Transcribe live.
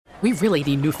We really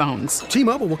need new phones.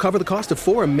 T-Mobile will cover the cost of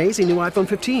 4 amazing new iPhone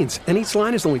 15s, and each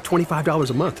line is only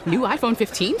 $25 a month. New iPhone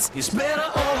 15s? It's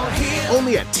better over here.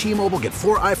 Only at T-Mobile, get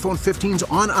 4 iPhone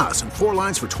 15s on us and 4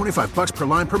 lines for $25 per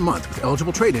line per month with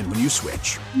eligible trade-in when you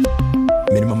switch.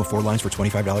 Minimum of 4 lines for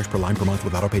 $25 per line per month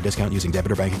with autopay discount using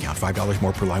debit or bank account. $5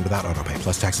 more per line without autopay,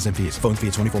 plus taxes and fees. Phone fee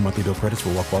at 24 monthly bill credits for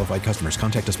well-qualified customers.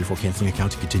 Contact us before canceling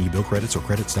account to continue bill credits or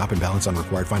credit stop and balance on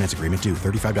required finance agreement due.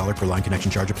 $35 per line connection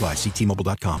charge applies. See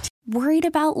T-Mobile.com. Worried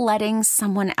about letting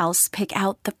someone else pick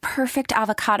out the perfect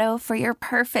avocado for your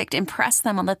perfect impress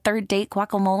them on the third date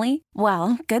guacamole?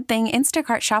 Well, good thing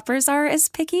Instacart shoppers are as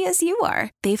picky as you are.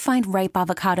 They find ripe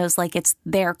avocados like it's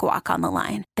their guac on the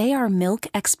line. They are milk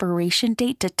expiration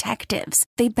date detectives.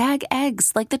 They bag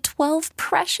eggs like the 12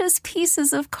 precious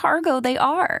pieces of cargo they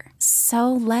are.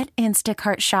 So let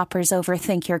Instacart shoppers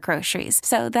overthink your groceries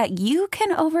so that you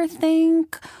can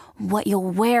overthink what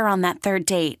you'll wear on that third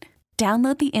date.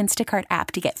 Download the Instacart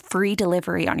app to get free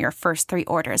delivery on your first 3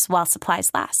 orders while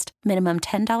supplies last. Minimum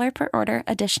 $10 per order.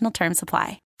 Additional terms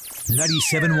apply.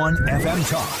 97.1 FM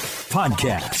Talk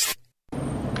Podcast.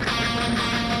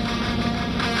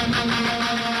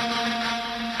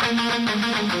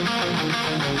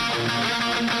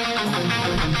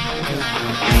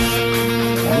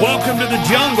 Welcome to the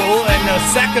jungle and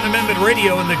Second Amendment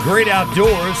Radio in the great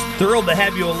outdoors. Thrilled to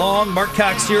have you along. Marc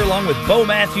Cox here along with Bo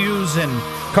Matthews and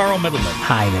Carl Middleman.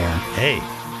 Hi there. Hey.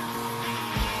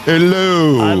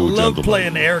 Hello, I love gentlemen.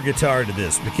 playing air guitar to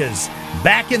this because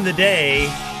back in the day,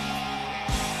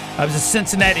 I was a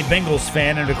Cincinnati Bengals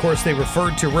fan, and of course they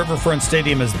referred to Riverfront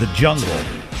Stadium as the jungle.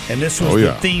 And this was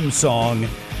the theme song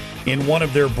in one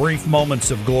of their brief moments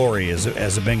of glory as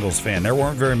a Bengals fan. There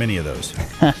weren't very many of those.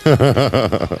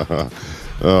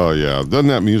 Oh, yeah. Doesn't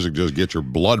that music just get your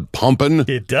blood pumping?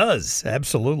 It does.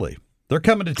 Absolutely. They're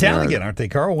coming to town again, aren't they,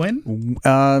 Carl? When?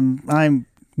 I'm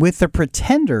with the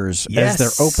Pretenders as their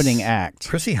opening act.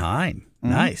 Chrissy Hine.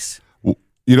 Nice.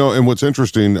 You know, and what's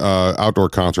interesting, outdoor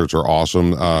concerts are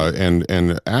awesome, and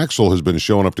Axl has been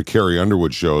showing up to Carrie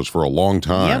Underwood shows for a long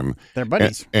time. Yep, they're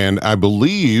buddies. And I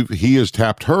believe he has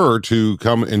tapped her to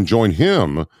come and join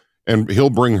him, and he'll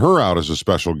bring her out as a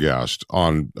special guest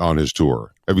on his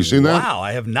tour. Have you seen that? Wow,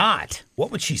 I have not.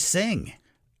 What would she sing?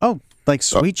 Oh, like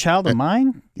Sweet Child of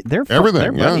Mine? They're everything,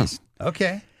 they're buddies.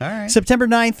 Okay, all right. September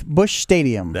 9th, Busch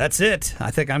Stadium. That's it.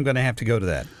 I think I'm going to have to go to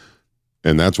that.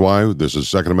 And that's why this is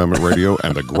Second Amendment Radio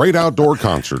and the Great Outdoor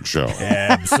Concert Show.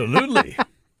 Absolutely.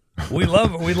 We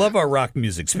love our rock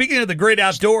music. Speaking of the great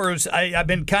outdoors, I've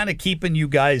been kind of keeping you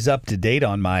guys up to date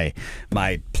on my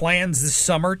plans this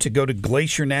summer to go to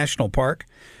Glacier National Park.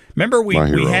 Remember we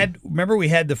had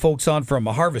the folks on from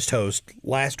a Harvest Host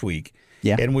last week,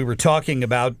 and we were talking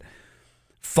about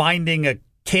finding a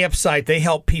campsite. They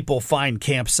help people find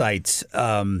campsites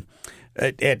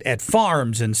at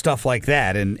farms and stuff like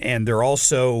that, and they're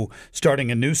also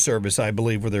starting a new service, I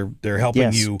believe, where they're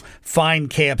helping you find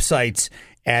campsites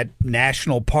at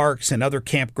national parks and other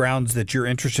campgrounds that you're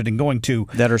interested in going to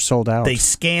that are sold out. They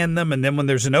scan them, and then when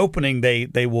there's an opening,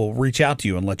 they will reach out to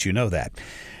you and let you know that.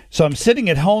 So I'm sitting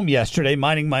at home yesterday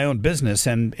minding my own business,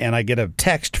 and I get a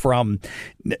text from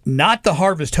not the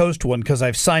Harvest Host one because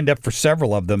I've signed up for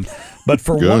several of them, but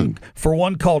for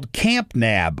one called Camp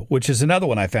Nab, which is another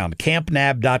one I found,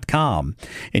 campnab.com.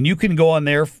 And you can go on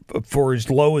there for as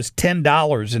low as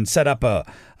 $10 and set up a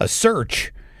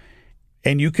search,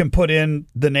 and you can put in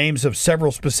the names of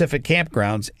several specific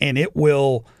campgrounds, and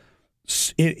it'll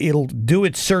do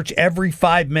its search every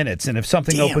 5 minutes. And if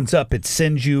something opens up, it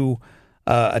sends you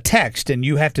a text, and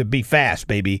you have to be fast,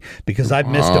 baby, because I've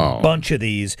missed a bunch of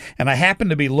these. And I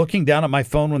happened to be looking down at my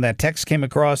phone when that text came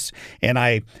across, and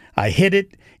I hit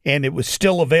it, and it was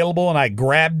still available, and I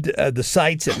grabbed the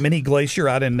sites at Mini Glacier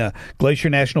out in Glacier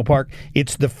National Park.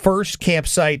 It's the first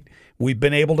campsite we've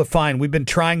been able to find. We've been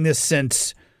trying this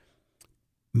since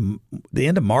the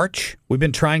end of March. We've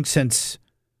been trying since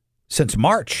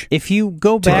March. If you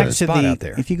go back to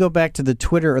the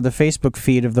Twitter or the Facebook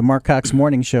feed of the Marc Cox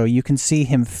Morning Show, you can see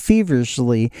him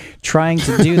feverishly trying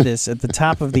to do this at the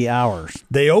top of the hour.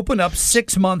 They open up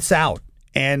 6 months out,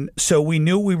 and so we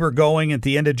knew we were going at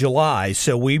the end of July.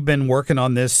 So we've been working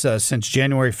on this since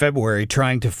January, February,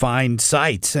 trying to find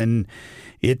sites, and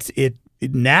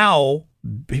now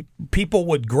people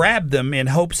would grab them in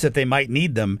hopes that they might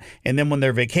need them, and then when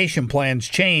their vacation plans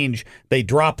change, they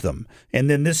drop them. And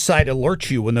then this site alerts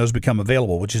you when those become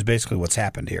available, which is basically what's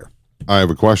happened here. I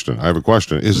have a question.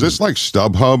 Is this like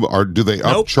StubHub, or do they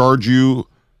upcharge you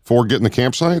for getting the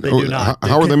campsite? They do not.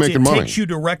 How are they making money? It takes you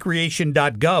to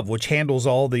recreation.gov, which handles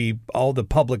all the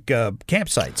public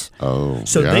campsites. Oh,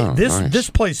 so this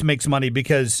place makes money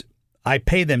because I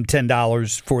pay them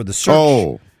 $10 for the search.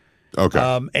 Oh,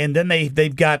 okay. And then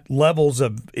they've got levels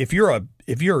of if you're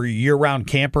a year-round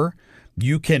camper,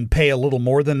 you can pay a little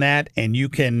more than that, and you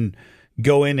can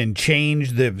go in and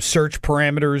change the search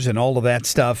parameters and all of that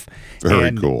stuff.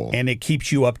 Very cool. And it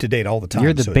keeps you up to date all the time.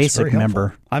 You're the basic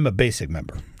member. I'm a basic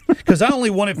member. Because I only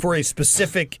want it for a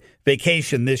specific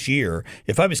vacation this year.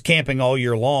 If I was camping all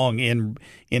year long in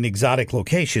exotic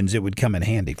locations, it would come in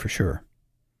handy for sure.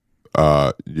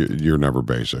 You're never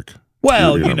basic.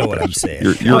 Well, you know what I'm saying.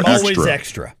 You're I'm always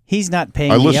extra. He's not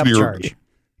paying the upcharge.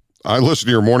 I listen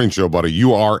to your morning show, buddy.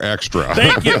 You are extra.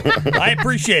 Thank you. I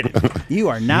appreciate it. You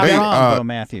are not wrong, Bo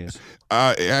Matthews.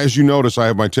 As you notice, I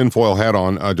have my tinfoil hat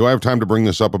on. Do I have time to bring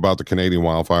this up about the Canadian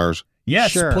wildfires?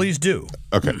 Yes, sure. Please do.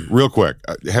 Okay, real quick.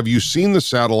 Have you seen the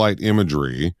satellite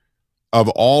imagery of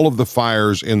all of the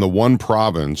fires in the one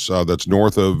province that's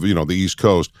north of, the East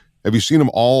Coast? Have you seen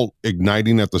them all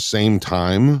igniting at the same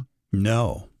time?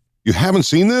 No. You haven't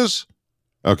seen this?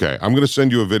 Okay, I'm going to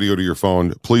send you a video to your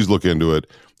phone. Please look into it.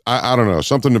 I don't know.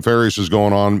 Something nefarious is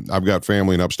going on. I've got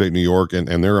family in upstate New York,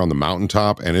 and they're on the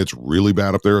mountaintop, and it's really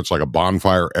bad up there. It's like a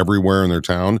bonfire everywhere in their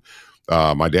town.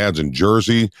 My dad's in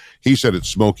Jersey. He said it's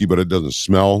smoky, but it doesn't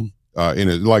smell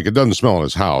it doesn't smell in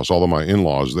his house. Although my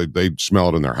in-laws, they smell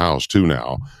it in their house too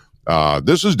now.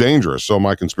 This is dangerous. So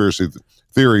my conspiracy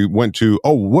theory went to,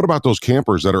 what about those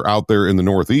campers that are out there in the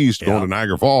Northeast going to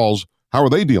Niagara Falls? How are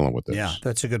they dealing with this? Yeah,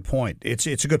 that's a good point. It's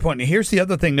a good point. And here's the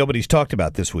other thing nobody's talked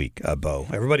about this week, Bo.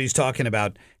 Everybody's talking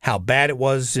about how bad it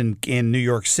was in New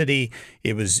York City.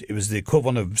 It was the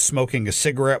equivalent of smoking a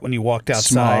cigarette when you walked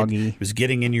outside. Smoggy. It was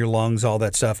getting in your lungs, all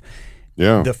that stuff.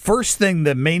 Yeah. The first thing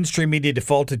the mainstream media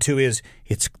defaulted to is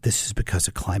this is because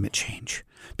of climate change.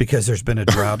 Because there's been a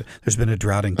drought. There's been a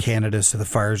drought in Canada, so the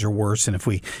fires are worse. And if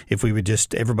we would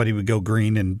just everybody would go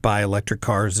green and buy electric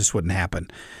cars, this wouldn't happen.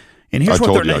 And here's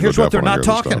what they're not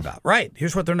talking about. Right.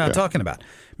 Here's what they're not talking about.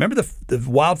 Remember the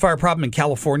wildfire problem in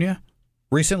California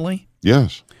recently?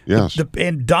 Yes.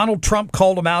 And Donald Trump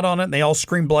called them out on it, and they all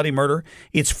screamed bloody murder.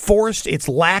 It's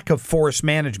lack of forest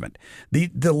management.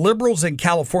 The liberals in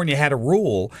California had a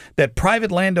rule that private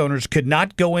landowners could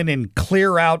not go in and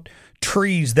clear out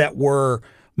trees that were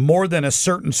more than a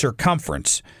certain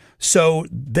circumference. So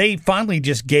they finally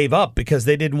just gave up because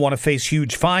they didn't want to face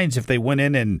huge fines if they went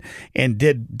in and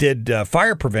did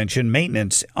fire prevention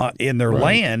maintenance in their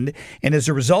land. And as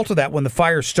a result of that, when the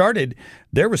fire started,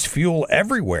 there was fuel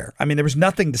everywhere. I mean, there was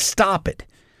nothing to stop it.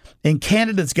 And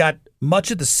Canada's got much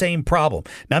of the same problem.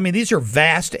 Now, I mean, these are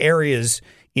vast areas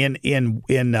in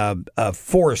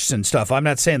forests and stuff. I'm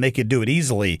not saying they could do it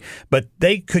easily, but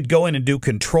they could go in and do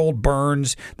controlled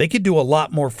burns. They could do a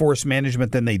lot more forest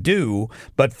management than they do,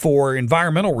 but for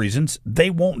environmental reasons, they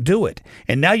won't do it.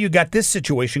 And now you got this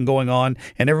situation going on,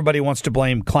 and everybody wants to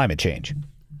blame climate change.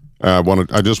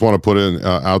 I just want to put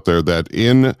out there that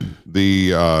in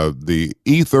the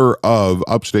ether of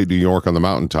upstate New York on the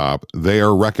mountaintop, they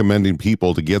are recommending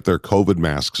people to get their COVID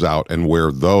masks out and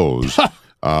wear those.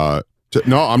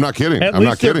 No, I'm not kidding. At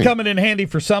least they're coming in handy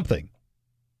for something.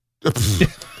 A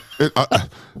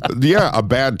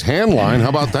bad tan line. How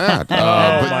about that?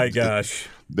 My gosh.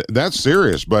 That's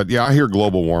serious. But yeah, I hear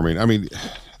global warming. I mean,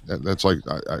 that's like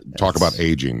talk about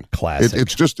aging. Classic.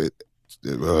 It's just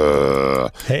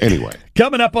anyway.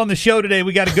 Coming up on the show today,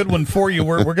 we got a good one for you.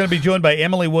 We're going to be joined by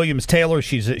Emily Williams Taylor.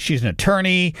 She's an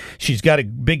attorney. She's got a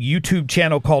big YouTube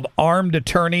channel called Armed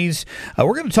Attorneys.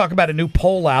 We're going to talk about a new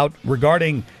poll out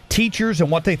regarding teachers and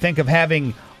what they think of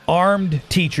having armed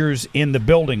teachers in the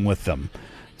building with them.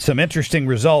 Some interesting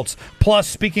results. Plus,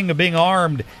 speaking of being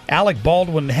armed, Alec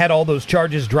Baldwin had all those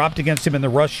charges dropped against him in the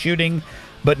Rush shooting.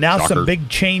 But now some big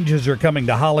changes are coming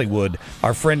to Hollywood.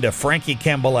 Our friend Franki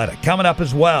Cambeletta coming up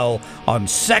as well on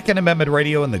Second Amendment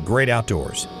Radio and the Great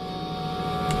Outdoors.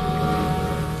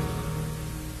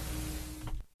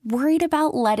 Worried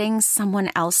about letting someone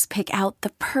else pick out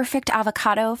the perfect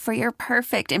avocado for your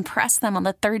perfect impress them on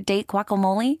the third date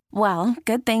guacamole? Well,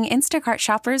 good thing Instacart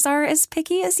shoppers are as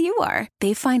picky as you are.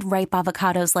 They find ripe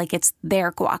avocados like it's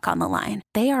their guac on the line.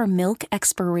 They are milk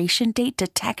expiration date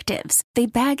detectives. They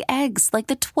bag eggs like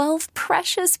the 12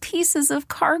 precious pieces of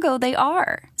cargo they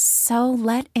are. So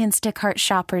let Instacart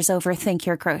shoppers overthink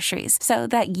your groceries so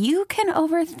that you can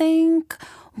overthink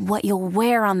what you'll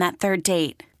wear on that third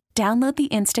date. Download the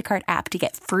Instacart app to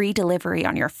get free delivery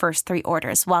on your first 3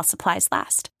 orders while supplies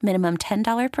last. Minimum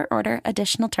 $10 per order.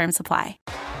 Additional terms apply.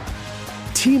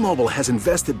 T-Mobile has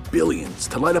invested billions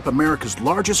to light up America's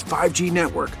largest 5G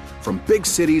network, from big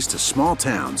cities to small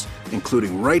towns,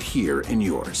 including right here in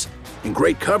yours. And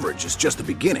great coverage is just the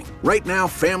beginning. Right now,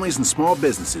 families and small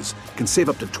businesses can save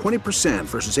up to 20%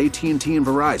 versus AT&T and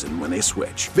Verizon when they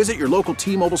switch. Visit your local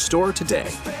T-Mobile store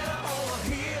today.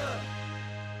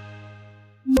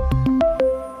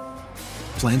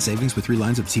 Plan savings with 3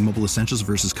 lines of T-Mobile Essentials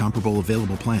versus comparable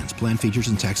available plans. Plan features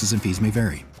and taxes and fees may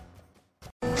vary.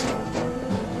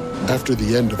 After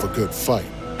the end of a good fight,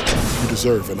 you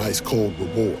deserve an ice-cold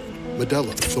reward.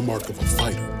 Modelo is the mark of a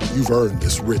fighter. You've earned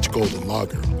this rich golden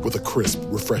lager with a crisp,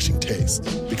 refreshing taste.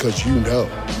 Because you know,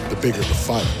 the bigger the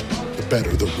fight, the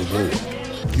better the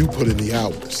reward. You put in the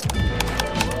hours,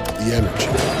 the energy,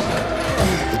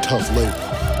 the tough labor.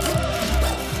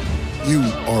 You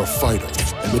are a fighter,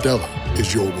 and Modelo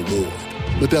is your reward.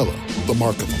 Modelo, the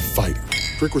mark of a fighter.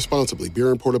 Drink responsibly. Beer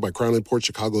imported by Crown Imports,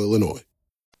 Chicago, Illinois.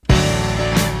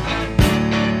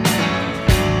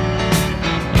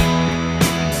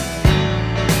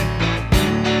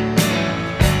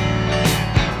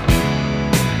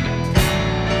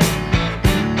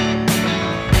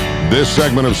 This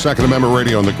segment of Second Amendment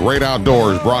Radio and the Great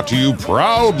Outdoors brought to you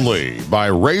proudly by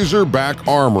Razorback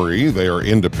Armory. They are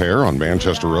in Des Peres on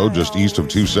Manchester Road, just east of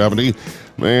 270.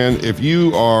 Man, if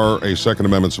you are a Second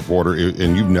Amendment supporter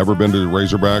and you've never been to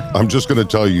Razorback, I'm just going to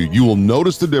tell you, you will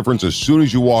notice the difference as soon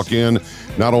as you walk in,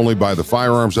 not only by the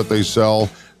firearms that they sell,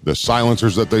 the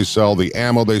silencers that they sell, the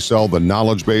ammo they sell, the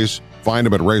knowledge base. Find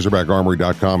them at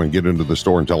RazorbackArmory.com and get into the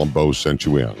store and tell them Bo sent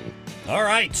you in. All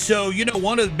right, so, you know,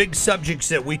 one of the big subjects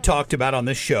that we talked about on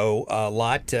this show a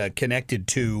lot connected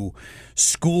to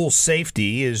school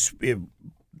safety is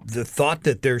the thought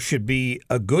that there should be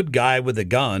a good guy with a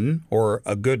gun or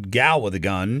a good gal with a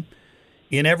gun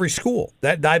in every school.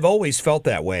 That I've always felt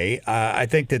that way. I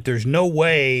think that there's no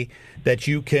way that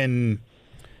you can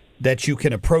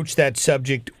approach that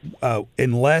subject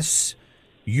unless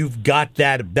you've got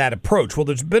that approach. Well,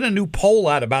 there's been a new poll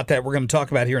out about that we're going to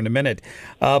talk about here in a minute.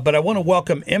 But I want to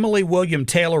welcome Emily William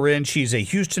Taylor in. She's a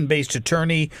Houston-based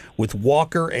attorney with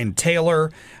Walker and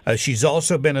Taylor. She's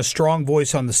also been a strong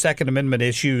voice on the Second Amendment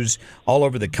issues all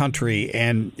over the country,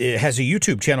 and it has a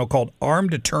YouTube channel called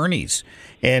Armed Attorneys.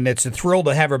 And it's a thrill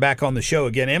to have her back on the show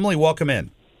again. Emily, welcome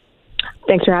in.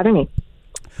 Thanks for having me.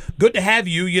 Good to have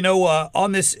you. You know,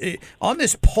 on this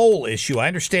poll issue, I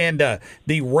understand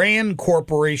the RAND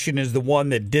Corporation is the one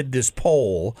that did this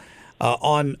poll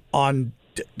on.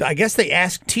 I guess they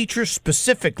asked teachers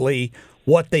specifically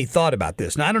what they thought about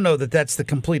this. Now, I don't know that that's the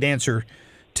complete answer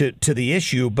to the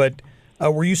issue, but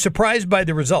were you surprised by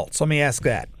the results? Let me ask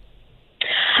that.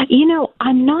 You know,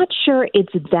 I'm not sure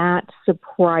it's that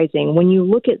surprising when you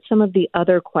look at some of the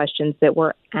other questions that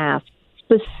were asked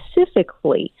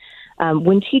specifically.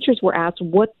 When teachers were asked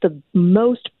what the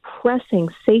most pressing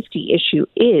safety issue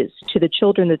is to the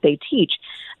children that they teach,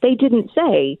 they didn't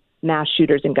say mass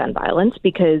shooters and gun violence,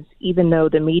 because even though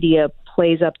the media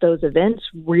plays up those events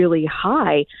really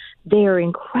high, they are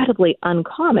incredibly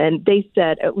uncommon. They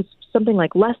said it was something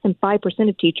like less than 5%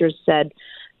 of teachers said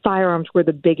firearms were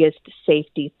the biggest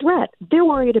safety threat. They're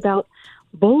worried about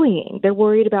bullying. They're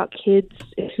worried about kids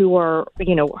who are,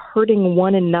 hurting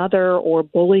one another or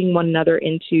bullying one another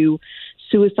into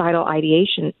suicidal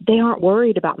ideation. They aren't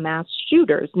worried about mass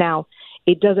shooters. Now,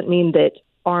 it doesn't mean that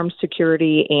armed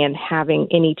security and having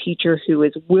any teacher who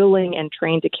is willing and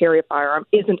trained to carry a firearm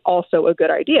isn't also a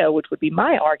good idea, which would be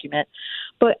my argument.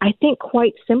 But I think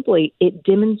quite simply, it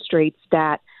demonstrates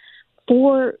that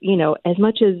for, as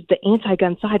much as the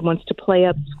anti-gun side wants to play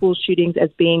up school shootings as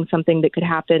being something that could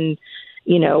happen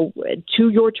to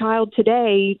your child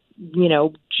today,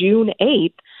 June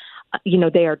 8th,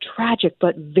 they are tragic,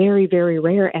 but very, very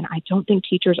rare. And I don't think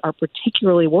teachers are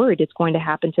particularly worried it's going to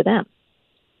happen to them.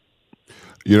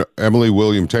 Emily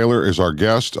William Taylor is our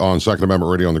guest on Second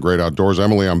Amendment Radio on the Great Outdoors.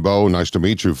 Emily, I'm Bo. Nice to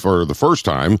meet you for the first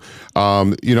time.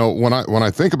 When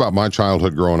I think about my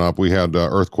childhood growing up, we had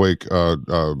earthquake,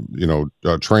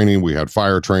 training. We had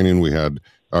fire training. We had,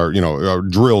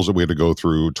 drills that we had to go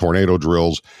through, tornado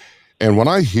drills. And when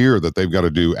I hear that they've got to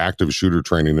do active shooter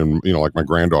training in, like my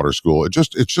granddaughter's school, it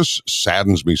just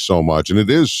saddens me so much. And it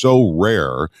is so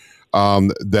rare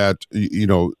that,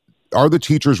 are the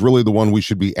teachers really the one we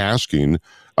should be asking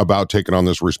about taking on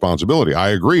this responsibility? I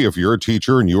agree. If you're a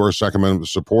teacher and you are a Second Amendment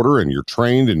supporter and you're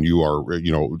trained and you are,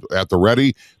 at the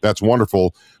ready, that's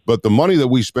wonderful. But the money that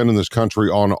we spend in this country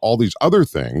on all these other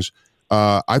things,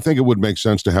 I think it would make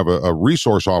sense to have a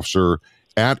resource officer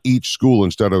at each school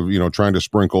instead of, trying to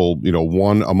sprinkle,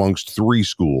 one amongst 3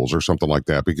 schools or something like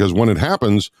that. Because when it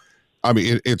happens, I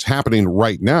mean, it's happening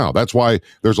right now. That's why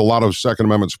there's a lot of Second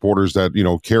Amendment supporters that,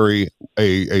 carry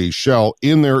a shell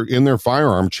in their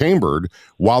firearm chambered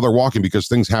while they're walking, because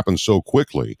things happen so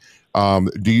quickly.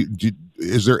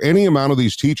 is there any amount of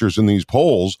these teachers in these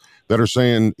polls that are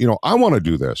saying, I want to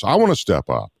do this, I want to step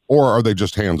up, or are they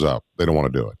just hands up? They don't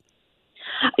want to do it.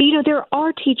 There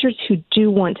are teachers who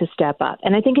do want to step up.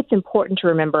 And I think it's important to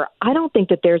remember, I don't think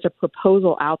that there's a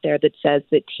proposal out there that says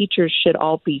that teachers should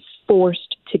all be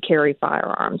forced to carry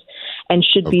firearms and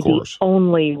should be the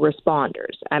only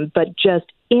responders. But just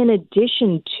in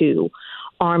addition to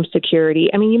armed security,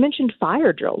 you mentioned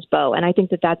fire drills, Bo, and I think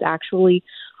that that's actually,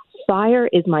 fire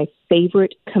is my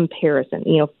favorite comparison.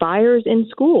 Fires in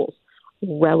schools,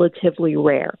 relatively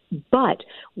rare, but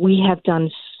we have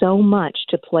done so much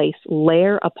to place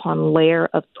layer upon layer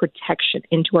of protection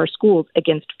into our schools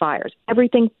against fires.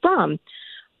 Everything from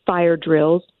fire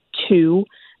drills to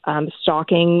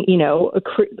stalking,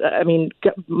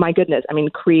 my goodness,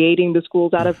 creating the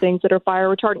schools out of things that are fire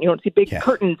retardant. You don't see big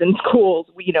curtains in schools,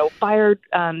 fire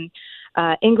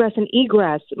ingress and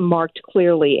egress marked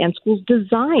clearly, and schools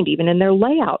designed even in their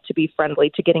layout to be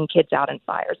friendly to getting kids out in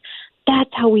fires.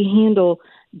 That's how we handle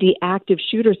the active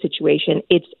shooter situation.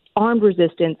 It's armed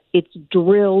resistance. It's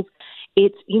drills.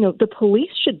 It's, the police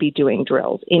should be doing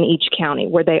drills in each county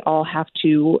where they all have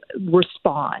to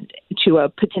respond to a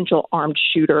potential armed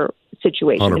shooter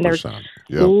situation. 100%. And there's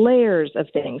layers of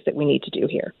things that we need to do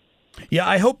here. Yeah,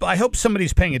 I hope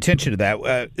somebody's paying attention to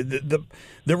that.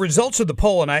 The results of the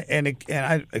poll, and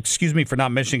I excuse me for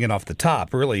not mentioning it off the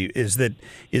top, really is that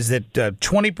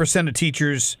 20% of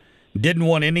teachers didn't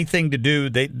want anything to do.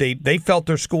 They felt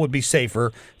their school would be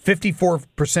safer.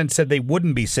 54% said they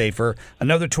wouldn't be safer.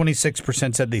 Another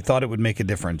 26% said they thought it would make a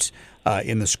difference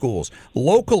in the schools.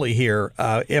 Locally here,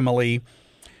 Emily,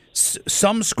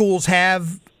 some schools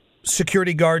have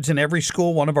security guards in every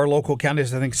school. One of our local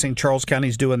counties, I think St. Charles County,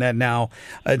 is doing that now.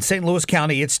 In St. Louis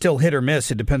County, it's still hit or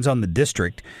miss. It depends on the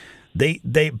district.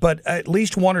 But at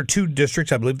least one or two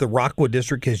districts, I believe the Rockwood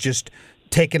district has just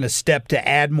taken a step to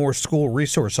add more school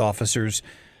resource officers.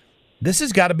 This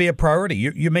has got to be a priority.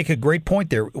 You make a great point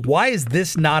there. Why is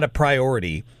this not a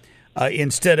priority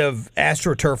instead of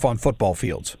AstroTurf on football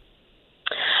fields?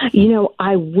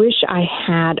 I wish I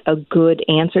had a good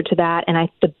answer to that. And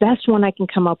the best one I can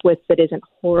come up with that isn't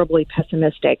horribly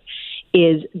pessimistic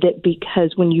is that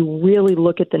because when you really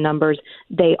look at the numbers,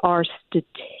 they are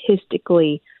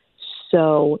statistically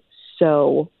so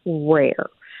rare.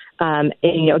 And,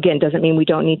 again, doesn't mean we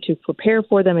don't need to prepare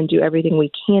for them and do everything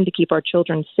we can to keep our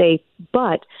children safe.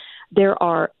 But there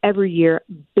are every year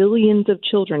billions of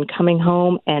children coming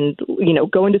home and,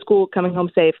 going to school, coming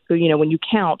home safe. When you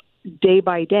count day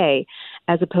by day,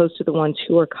 as opposed to the ones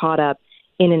who are caught up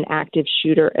in an active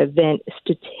shooter event.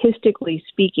 Statistically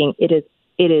speaking, it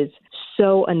is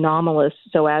so anomalous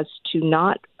so as to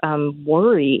not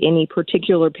worry any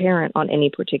particular parent on any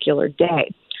particular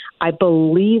day. I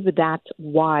believe that's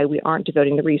why we aren't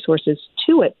devoting the resources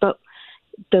to it. But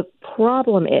the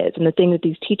problem is, and the thing that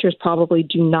these teachers probably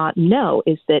do not know,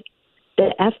 is that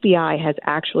the FBI has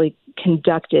actually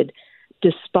conducted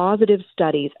dispositive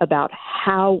studies about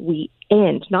how we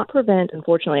end, not prevent,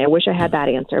 unfortunately, I wish I had that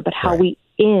answer, but how we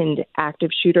end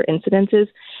active shooter incidences,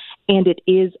 and it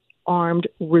is armed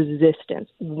resistance.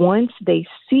 Once they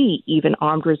see even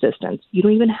armed resistance, you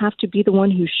don't even have to be the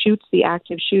one who shoots the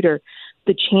active shooter.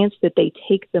 The chance that they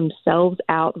take themselves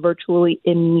out virtually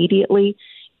immediately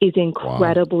is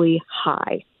incredibly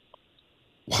high.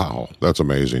 Wow, that's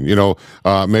amazing.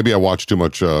 Maybe I watch too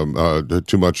much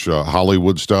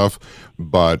Hollywood stuff,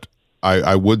 but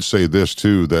I would say this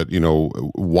too, that,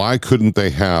 why couldn't they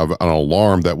have an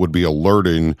alarm that would be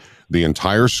alerting the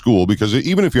entire school? Because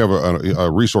even if you have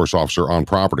a resource officer on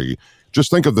property, just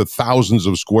think of the thousands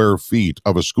of square feet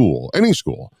of a school, any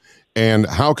school. And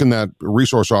how can that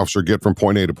resource officer get from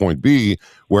point A to point B,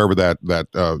 wherever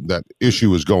that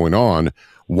issue is going on?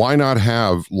 Why not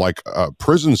have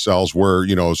prison cells where,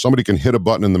 somebody can hit a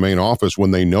button in the main office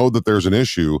when they know that there's an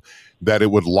issue, that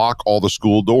it would lock all the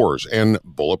school doors, and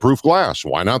bulletproof glass?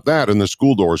 Why not that in the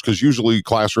school doors? Because usually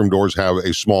classroom doors have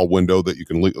a small window that you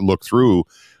can look through.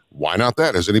 Why not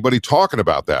that? Is anybody talking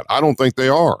about that? I don't think they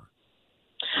are.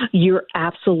 You're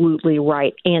absolutely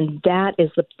right. And that is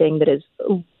the thing that is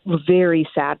very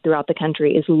sad throughout the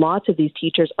country, is lots of these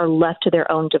teachers are left to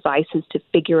their own devices to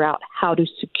figure out how to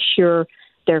secure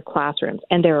their classrooms.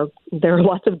 And there are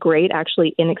lots of great,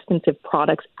 actually inexpensive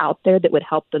products out there that would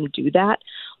help them do that.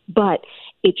 But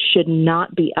it should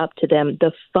not be up to them.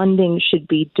 The funding should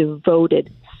be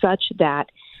devoted such that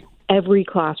every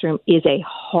classroom is a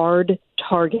hard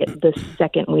target the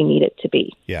second we need it to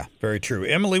be. Yeah, very true.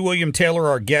 Emily William Taylor,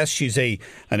 our guest. She's an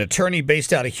attorney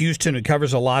based out of Houston who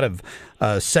covers a lot of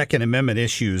Second Amendment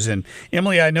issues. And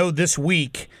Emily, I know this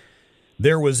week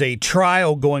There was a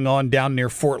trial going on down near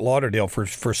Fort Lauderdale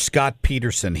for Scott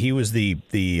Peterson. He was the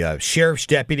sheriff's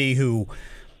deputy who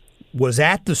was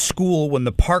at the school when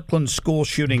the Parkland school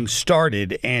shooting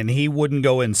started, and he wouldn't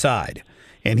go inside.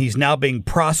 And he's now being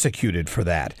prosecuted for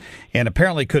that, and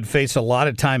apparently could face a lot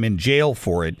of time in jail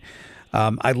for it.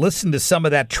 I listened to some of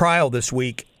that trial this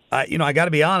week. I got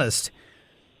to be honest.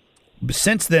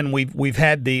 Since then, we've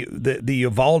had the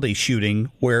Uvalde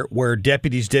shooting where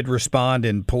deputies did respond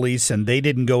and police, and they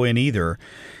didn't go in either.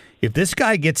 If this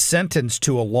guy gets sentenced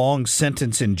to a long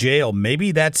sentence in jail,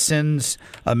 maybe that sends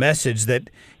a message that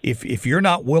if you're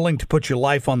not willing to put your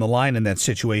life on the line in that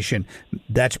situation,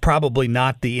 that's probably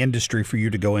not the industry for you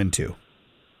to go into.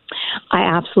 I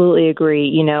absolutely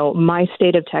agree. My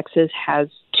state of Texas has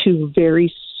two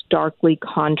very starkly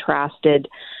contrasted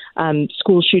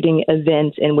school shooting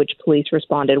events in which police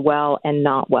responded well and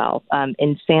not well.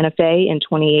 In Santa Fe in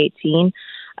 2018,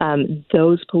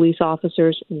 those police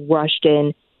officers rushed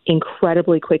in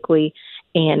incredibly quickly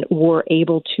and were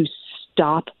able to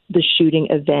stop the shooting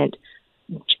event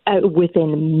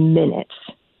within minutes.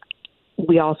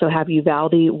 We also have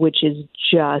Uvalde, which is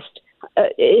just,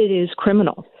 it is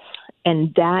criminal.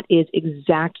 And that is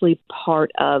exactly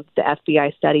part of the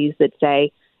FBI studies that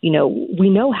say, we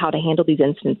know how to handle these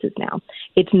instances now.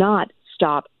 It's not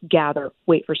stop, gather,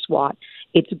 wait for SWAT.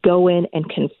 It's go in and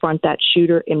confront that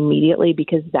shooter immediately,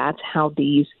 because that's how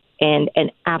these, and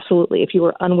absolutely, if you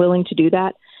are unwilling to do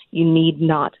that, you need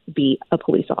not be a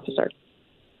police officer.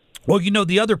 Well,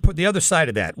 the other side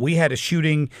of that, we had a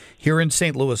shooting here in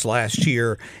St. Louis last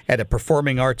year at a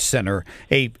performing arts center.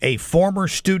 A former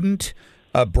student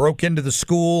broke into the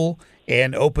school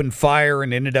and opened fire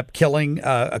and ended up killing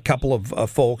a couple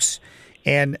of folks.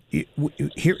 And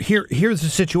here's the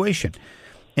situation.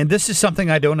 And this is something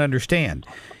I don't understand.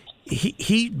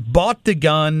 He bought the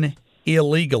gun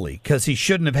illegally because he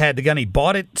shouldn't have had the gun. He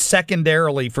bought it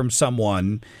secondarily from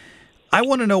someone. I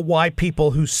want to know why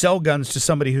people who sell guns to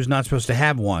somebody who's not supposed to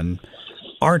have one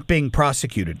aren't being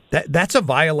prosecuted. That's a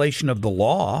violation of the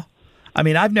law. I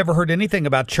mean, I've never heard anything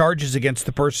about charges against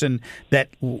the person that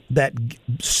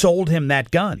sold him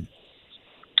that gun.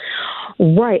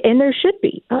 Right, and there should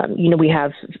be.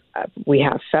 We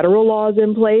have federal laws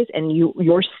in place, and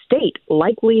your state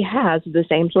likely has the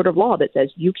same sort of law that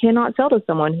says you cannot sell to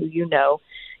someone who you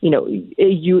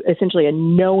essentially a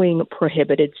knowing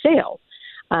prohibited sale.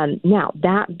 Now,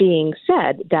 that being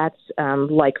said, that's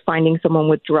like finding someone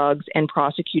with drugs and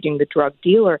prosecuting the drug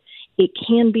dealer. It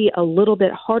can be a little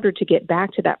bit harder to get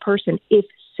back to that person if,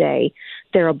 say,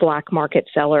 they're a black market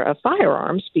seller of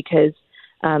firearms, because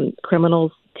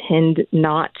criminals tend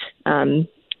not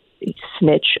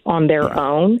snitch on their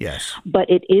own. Yes. But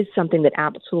it is something that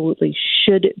absolutely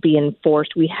should be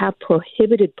enforced. We have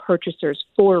prohibited purchasers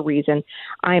for a reason.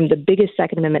 I am the biggest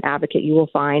Second Amendment advocate you will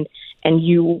find, and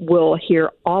you will hear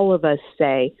all of us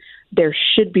say there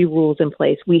should be rules in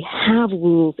place. We have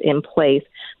rules in place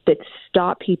that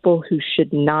stop people who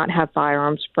should not have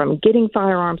firearms from getting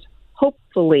firearms,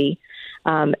 hopefully,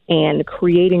 and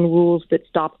creating rules that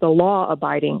stop the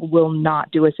law-abiding will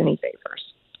not do us any favors.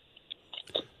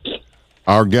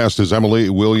 Our guest is Emily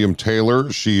William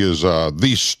Taylor. She is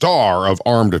the star of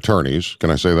Armed Attorneys. Can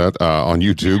I say that? On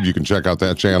YouTube. You can check out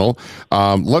that channel.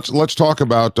 Let's talk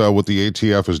about what the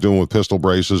ATF is doing with pistol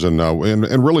braces and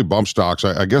really bump stocks.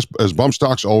 I guess, is bump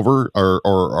stocks over, or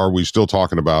are we still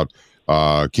talking about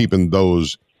keeping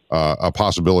those a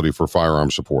possibility for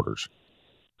firearm supporters?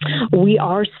 We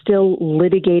are still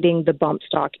litigating the bump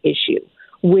stock issue,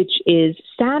 which is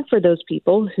sad for those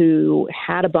people who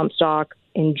had a bump stock,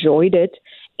 enjoyed it,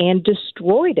 and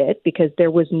destroyed it because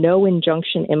there was no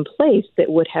injunction in place that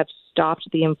would have stopped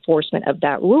the enforcement of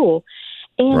that rule.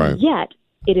 And right. Yet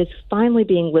it is finally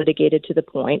being litigated to the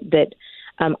point that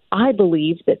I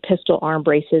believe that pistol arm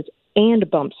braces and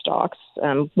bump stocks,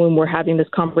 when we're having this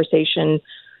conversation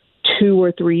 2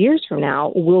 or 3 years from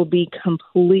now, will be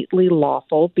completely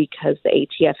lawful because the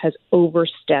ATF has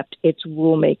overstepped its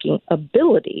rulemaking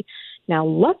ability. Now,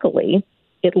 luckily,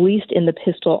 at least in the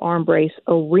pistol arm brace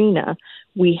arena,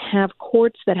 we have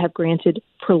courts that have granted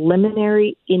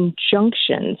preliminary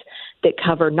injunctions that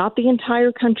cover not the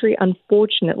entire country,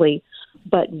 unfortunately,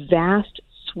 but vast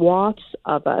swaths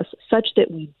of us, such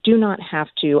that we do not have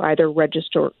to either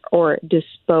register or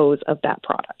dispose of that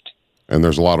product. And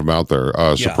there's a lot of them out there.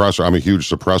 Suppressor. I'm a huge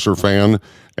suppressor fan,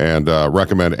 and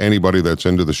recommend anybody that's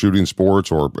into the shooting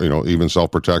sports or even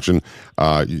self-protection.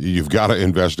 You've got to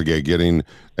investigate getting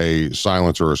a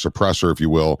silencer or a suppressor, if you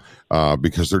will,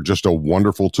 because they're just a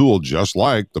wonderful tool, just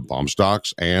like the bump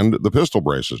stocks and the pistol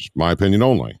braces. My opinion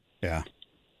only. Yeah.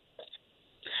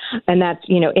 And that's,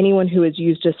 anyone who has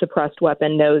used a suppressed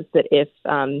weapon knows that if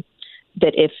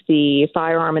the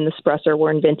firearm and the suppressor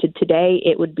were invented today,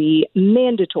 it would be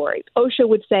mandatory. OSHA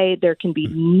would say there can be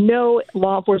no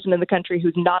law enforcement in the country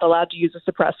who's not allowed to use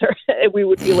a suppressor. We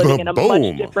would be living in a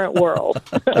much different world.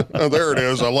 There it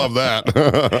is. I love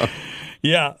that.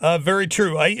 Yeah, very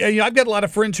true. I've got a lot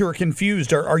of friends who are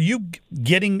confused. Are you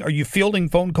fielding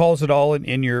phone calls at all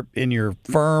in your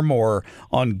firm or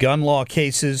on gun law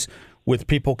cases with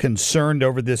people concerned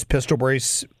over this pistol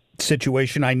brace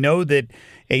situation? I know that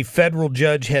a federal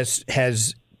judge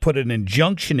has put an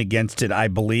injunction against it, I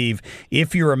believe,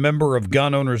 if you're a member of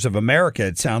Gun Owners of America,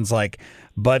 it sounds like.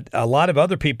 But a lot of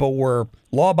other people were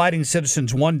law-abiding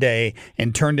citizens one day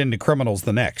and turned into criminals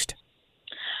the next.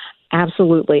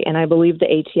 Absolutely. And I believe the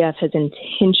ATF has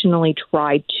intentionally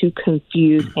tried to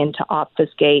confuse and to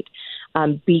obfuscate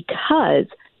because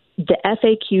the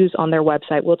FAQs on their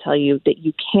website will tell you that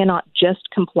you cannot just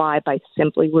comply by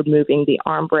simply removing the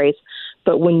arm brace.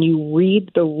 But when you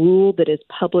read the rule that is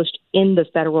published in the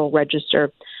Federal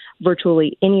Register,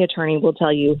 virtually any attorney will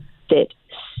tell you that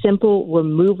simple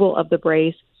removal of the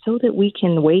brace so that we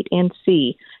can wait and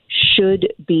see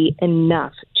should be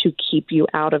enough to keep you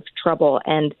out of trouble.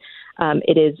 And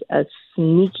it is a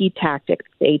sneaky tactic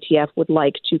the ATF would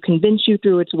like to convince you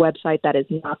through its website that is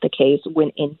not the case, when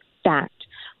in fact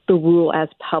the rule as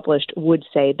published would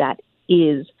say that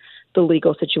is the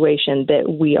legal situation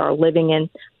that we are living in.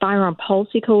 Firearm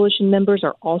Policy Coalition members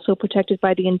are also protected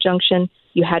by the injunction.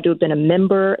 You had to have been a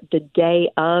member the day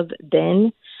of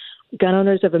then. Gun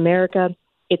Owners of America,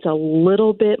 it's a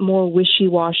little bit more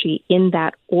wishy-washy in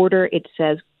that order. It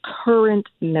says current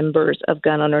members of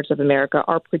Gun Owners of America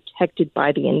are protected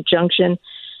by the injunction.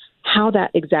 How that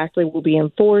exactly will be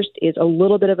enforced is a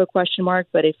little bit of a question mark,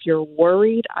 but if you're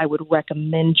worried, I would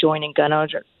recommend joining Gun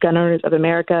Owners of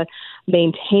America,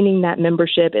 maintaining that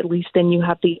membership. At least then you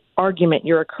have the argument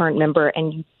you're a current member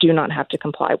and you do not have to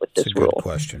comply with this rule. It's a good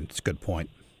question. It's a good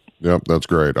point. Yep, that's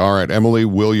great. All right, Emily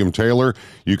William Taylor,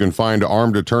 you can find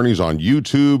Armed Attorneys on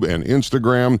YouTube and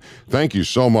Instagram. Thank you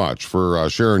so much for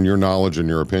sharing your knowledge and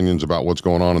your opinions about what's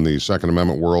going on in the Second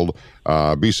Amendment world.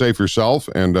 Be safe yourself,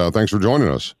 and thanks for joining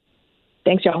us.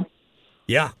 Thanks, y'all.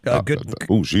 Yeah, good.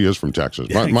 Oh, she is from Texas.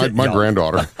 My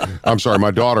granddaughter, I'm sorry,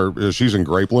 my daughter, she's in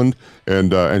Grapeland,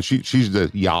 and she's the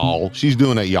y'all. She's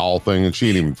doing that y'all thing, and she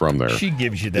ain't even from there. She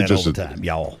gives you that all the time,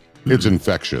 y'all. It's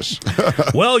infectious.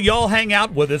 Well, y'all hang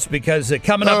out with us because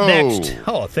coming up next.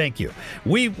 Oh, thank you.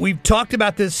 We've talked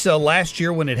about this last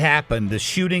year when it happened, the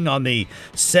shooting on the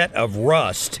set of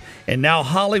Rust, and now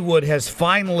Hollywood has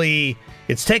finally.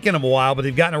 It's taken them a while, but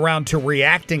they've gotten around to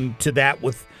reacting to that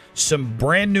with some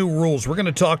brand new rules. We're going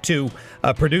to talk to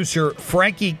producer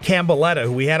Franki Cambeletta,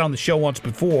 who we had on the show once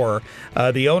before,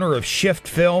 the owner of Shift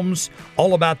Films,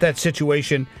 all about that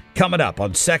situation coming up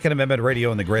on Second Amendment Radio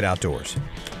and the Great Outdoors.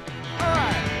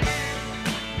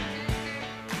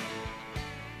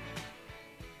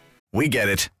 We get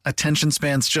it. Attention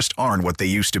spans just aren't what they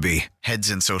used to be. Heads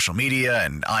in social media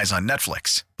and eyes on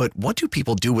Netflix. But what do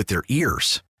people do with their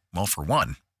ears? Well, for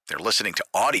one, they're listening to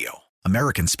audio.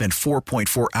 Americans spend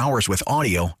 4.4 hours with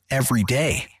audio every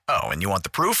day. Oh, and you want the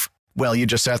proof? Well, you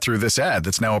just sat through this ad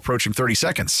that's now approaching 30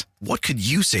 seconds. What could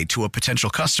you say to a potential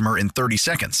customer in 30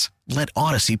 seconds? Let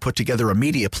Odyssey put together a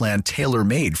media plan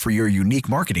tailor-made for your unique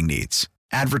marketing needs.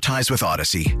 Advertise with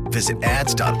Odyssey. Visit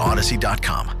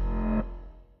ads.odyssey.com.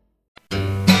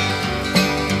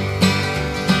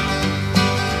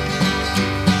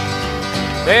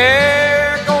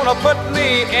 They're gonna put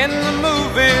me in the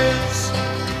movies.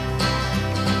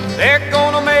 They're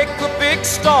gonna make a big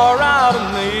star out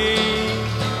of me.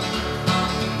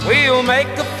 We'll make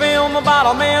a film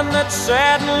about a man that's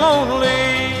sad and lonely,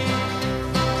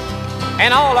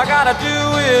 and all I gotta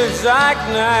do is act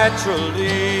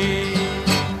naturally.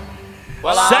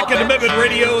 Well, Second Amendment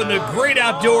Radio and the Great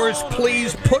Outdoors,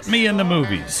 please put me in the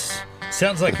movies.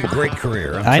 Sounds like a great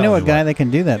career. I know a guy that can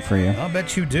do that for you. I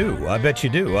bet you do. I bet you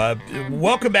do.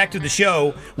 Welcome back to the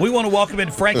show. We want to welcome in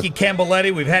Franki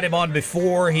Cambeletta. We've had him on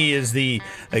before. He is the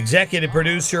executive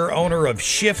producer, owner of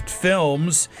Shift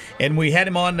Films, and we had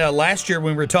him on last year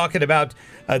when we were talking about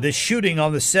the shooting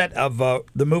on the set of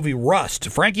the movie Rust.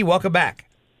 Franki, welcome back.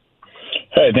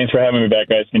 Hey, thanks for having me back,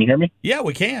 guys. Can you hear me? Yeah,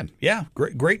 we can. Yeah,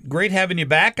 great having you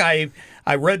back.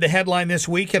 I read the headline this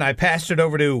week, and I passed it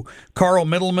over to Carl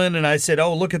Middleman, and I said,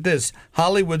 oh, look at this.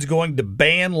 Hollywood's going to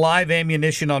ban live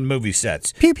ammunition on movie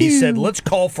sets. Pew, pew. He said, let's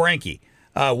call Franki.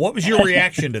 What was your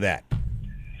reaction to that?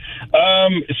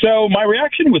 So my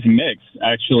reaction was mixed,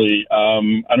 actually.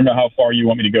 I don't know how far you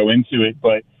want me to go into it,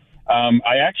 but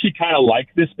I actually kind of like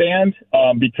this ban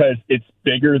because it's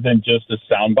bigger than just a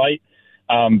soundbite.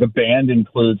 The band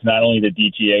includes not only the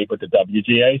DGA, but the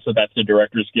WGA. So that's the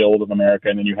Directors Guild of America.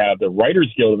 And then you have the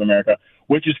Writers Guild of America,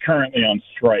 which is currently on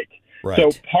strike. Right.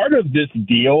 So part of this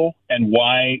deal and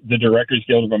why the Directors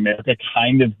Guild of America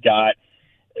kind of got,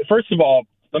 first of all,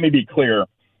 let me be clear,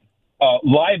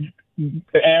 live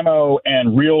ammo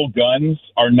and real guns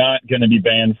are not going to be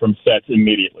banned from sets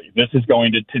immediately. This is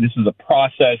a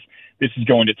process. This is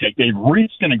going to take, they've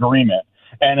reached an agreement.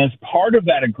 And as part of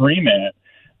that agreement,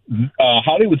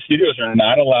 Hollywood studios are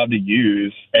not allowed to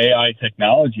use AI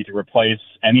technology to replace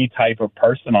any type of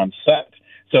person on set.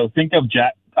 So think of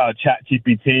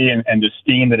ChatGPT and the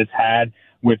steam that it's had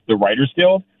with the Writers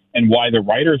Guild, and why the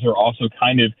writers are also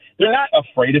they're not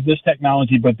afraid of this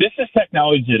technology, but this is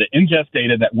technology that ingest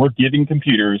data that we're giving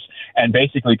computers, and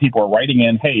basically people are writing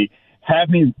in, hey, have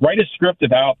me write a script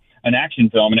about an action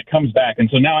film, and it comes back. And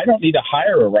so now I don't need to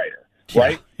hire a writer,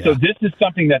 right? Yeah. So this is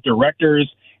something that directors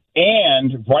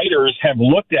and writers have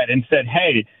looked at and said,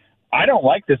 hey, I don't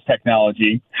like this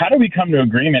technology. How do we come to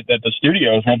agreement that the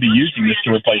studios won't be using this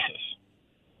to replace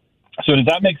us? So does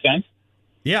that make sense?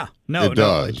 Yeah. It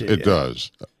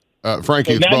does. Franki,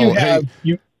 so it's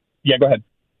Bo. Yeah, go ahead.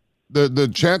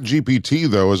 The Chat GPT,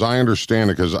 though, as I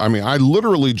understand it, because I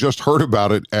literally just heard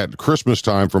about it at Christmas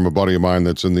time from a buddy of mine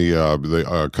that's in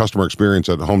the customer experience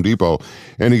at Home Depot,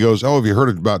 and he goes, "Oh, have you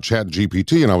heard about Chat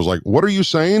GPT?" And I was like, "What are you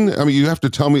saying?" You have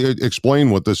to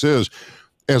explain what this is.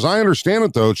 As I understand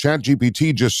it, though, Chat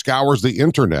GPT just scours the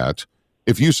internet.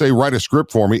 If you say write a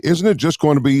script for me, isn't it just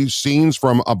going to be scenes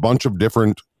from a bunch of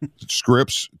different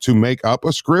scripts to make up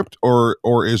a script, or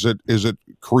is it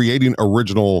creating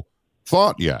original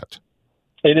thought yet?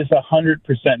 It is 100%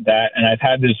 that, and I've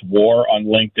had this war on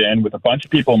LinkedIn with a bunch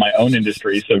of people in my own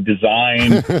industry, so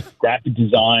design, graphic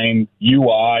design,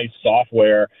 UI,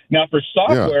 software. Now, for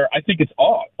software, I think it's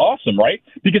awesome, right?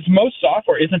 Because most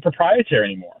software isn't proprietary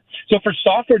anymore. So for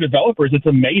software developers, it's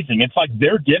amazing. It's like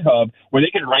their GitHub where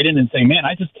they can write in and say, man,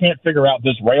 I just can't figure out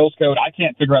this Rails code. I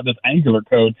can't figure out this Angular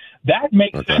code. That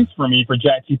makes sense for me for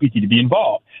ChatGPT to be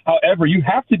involved. However, you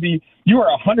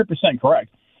are 100% correct.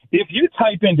 If you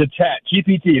type into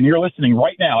ChatGPT and you're listening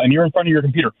right now and you're in front of your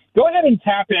computer, go ahead and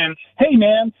tap in, hey,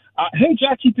 man, hey,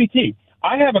 ChatGPT,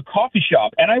 I have a coffee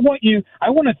shop and I want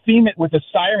to theme it with a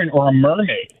siren or a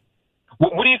mermaid.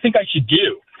 What do you think I should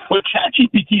do? What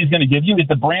ChatGPT is going to give you is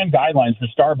the brand guidelines for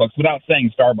Starbucks without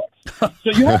saying Starbucks.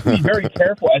 So you have to be very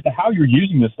careful as to how you're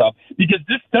using this stuff, because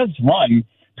this does run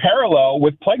parallel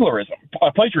with plagiarism.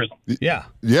 Yeah,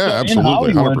 so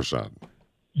absolutely, 100%.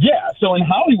 Yeah, so in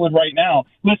Hollywood right now,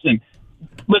 listen,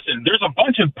 there's a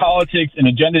bunch of politics and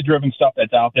agenda-driven stuff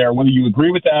that's out there, whether you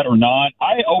agree with that or not.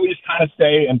 I always kind of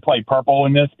stay and play purple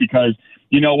in this because,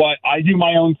 you know what, I do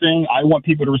my own thing. I want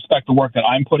people to respect the work that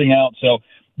I'm putting out. So,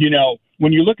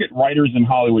 when you look at writers in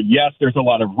Hollywood, yes, there's a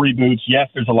lot of reboots. Yes,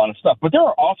 there's a lot of stuff. But there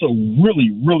are also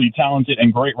really, really talented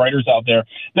and great writers out there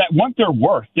that want their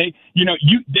worth. They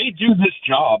do this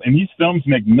job, and these films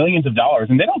make millions of dollars,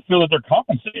 and they don't feel that they're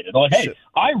compensated. They're like, hey,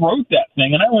 I wrote that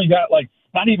thing, and I only got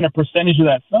not even a percentage of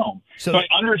that film. So I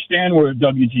understand where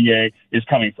WGA is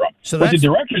coming from. But the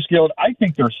Directors Guild, I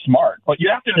think they're smart. But you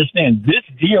have to understand, this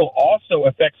deal also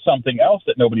affects something else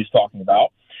that nobody's talking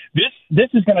about. This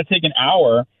is going to take an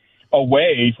hour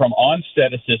away from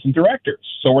on-set assistant directors.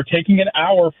 So we're taking an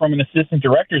hour from an assistant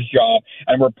director's job,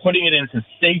 and we're putting it into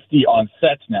safety on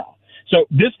sets now. So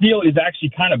this deal is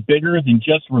actually kind of bigger than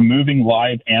just removing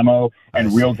live ammo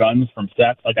and real guns from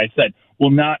sets. Like I said,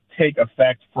 will not take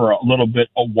effect for a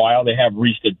while. They have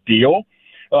reached a deal.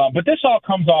 But this all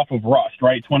comes off of Rust,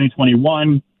 right?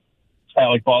 2021,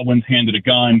 Alec Baldwin's handed a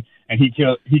gun, and he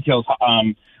kills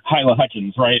Hyla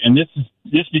Hutchins, right? And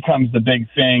this becomes the big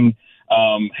thing.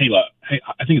 I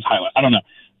think it's Hyla. I don't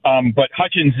know. But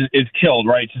Hutchins is killed,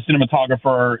 right? She's a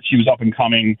cinematographer. She was up and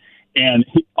coming. And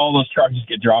all those charges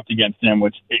get dropped against him,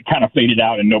 which it kind of faded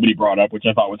out and nobody brought up, which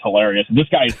I thought was hilarious. And this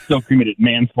guy is still committed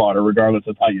manslaughter, regardless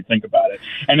of how you think about it.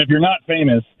 And if you're not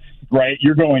famous, right,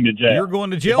 you're going to jail. You're going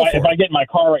to jail if I get in my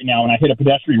car right now and I hit a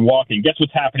pedestrian walking, guess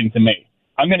what's happening to me?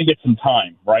 I'm going to get some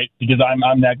time, right, because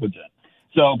I'm negligent.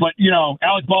 So, but,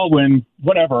 Alec Baldwin,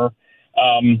 whatever,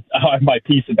 I have my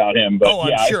piece about him. But,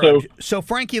 I'm sure. So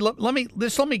Franki,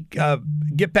 let me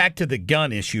get back to the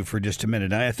gun issue for just a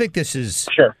minute. I think this is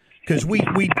sure. Because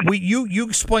you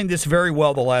explained this very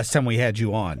well the last time we had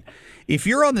you on. If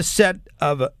you're on the set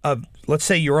of let's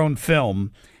say your own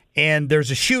film, and there's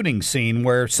a shooting scene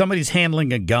where somebody's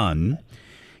handling a gun,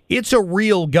 it's a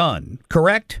real gun,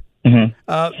 correct? Mm-hmm.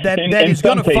 That is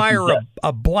going to fire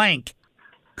a blank,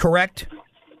 correct?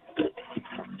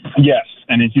 Yes,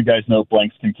 And as you guys know,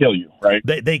 blanks can kill you, right?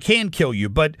 They can kill you,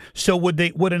 but so would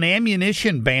an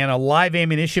ammunition ban, a live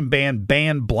ammunition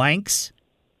ban blanks?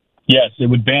 Yes, it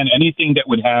would ban anything that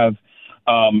would have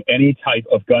any type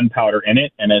of gunpowder in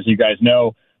it. And as you guys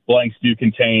know, blanks do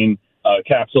contain a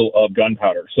capsule of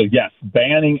gunpowder. So yes,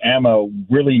 banning ammo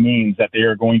really means that they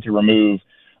are going to remove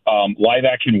live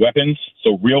action weapons,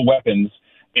 so real weapons,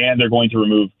 and they're going to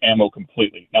remove ammo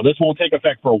completely. Now, this won't take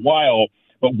effect for a while,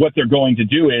 but what they're going to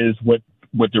do is what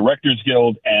Directors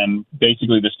Guild and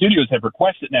basically the studios have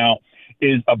requested now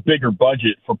is a bigger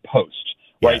budget for post,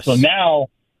 right? Yes. So now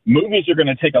movies are going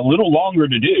to take a little longer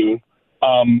to do.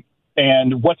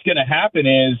 And what's going to happen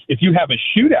is if you have a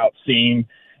shootout scene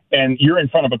and you're in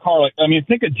front of a car,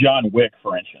 think of John Wick,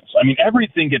 for instance.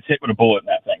 Everything gets hit with a bullet in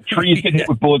that thing. Trees get hit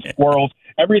with bullets, squirrels,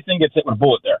 everything gets hit with a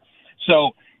bullet there.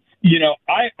 So,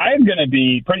 I'm going to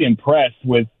be pretty impressed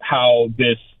with how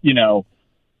this,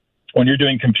 when you're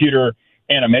doing computer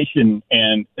animation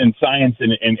and science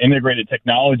and integrated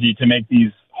technology to make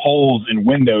these holes in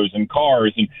windows and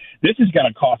cars, and this is going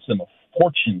to cost them a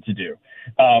fortune to do.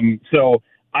 So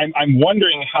I'm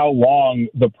wondering how long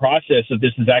the process of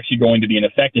this is actually going to be in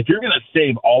effect. If you're going to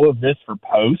save all of this for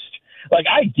post,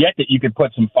 I get that you could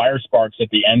put some fire sparks at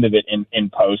the end of it in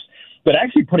post, but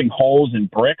actually putting holes in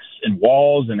bricks and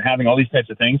walls and having all these types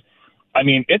of things,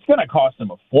 it's going to cost them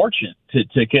a fortune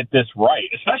to get this right,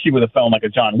 especially with a film like a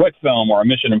John Wick film or a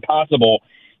Mission Impossible,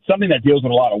 something that deals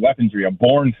with a lot of weaponry, a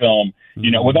Bourne film,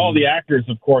 with all the actors,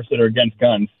 of course, that are against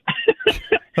guns,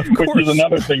 which is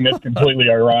another thing that's completely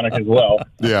ironic as well.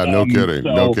 Yeah, no kidding.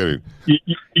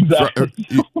 Exactly.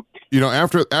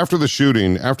 After the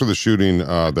shooting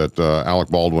that Alec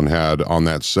Baldwin had on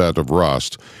that set of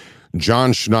Rust,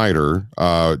 John Schneider,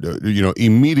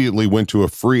 immediately went to a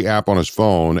free app on his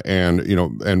phone and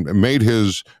made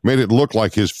it look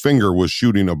like his finger was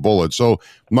shooting a bullet. So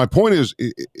my point is,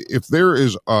 if there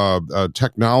is a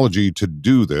technology to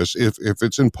do this, if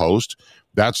it's in post,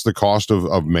 that's the cost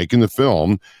of making the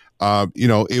film.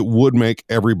 It would make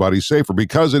everybody safer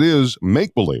because it is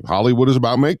make-believe. Hollywood is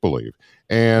about make-believe.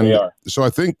 And so I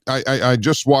think I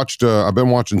just watched, I've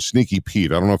been watching Sneaky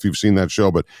Pete. I don't know if you've seen that show,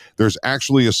 but there's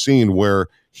actually a scene where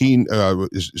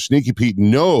Sneaky Pete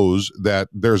knows that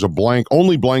there's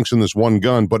only blanks in this one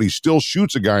gun, but he still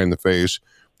shoots a guy in the face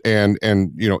and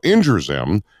injures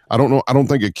him. I don't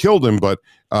think it killed him, but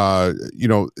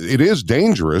it is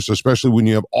dangerous, especially when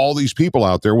you have all these people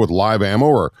out there with live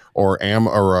ammo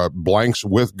or blanks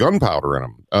with gunpowder in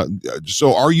them.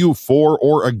 So are you for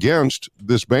or against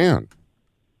this ban?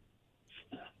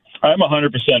 I'm 100%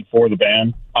 for the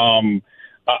ban.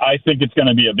 I think it's going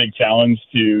to be a big challenge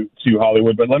to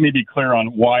Hollywood, but let me be clear on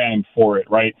why I'm for it,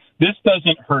 right? This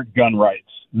doesn't hurt gun rights.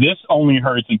 This only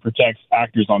hurts and protects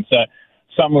actors on set.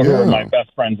 Some of who are my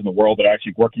best friends in the world that are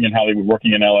actually working in Hollywood,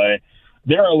 working in LA,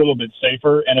 they're a little bit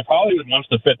safer. And if Hollywood wants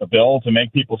to fit the bill to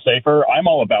make people safer, I'm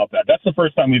all about that. That's the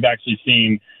first time we've actually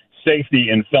seen safety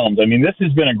in films. This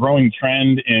has been a growing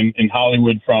trend in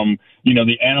Hollywood from,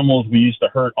 the animals we used to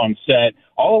hurt on set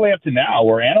all the way up to now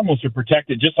where animals are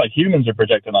protected just like humans are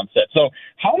protected on set. So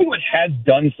Hollywood has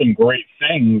done some great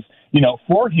things,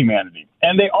 for humanity.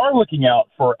 And they are looking out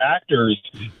for actors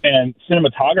and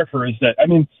cinematographers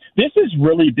this is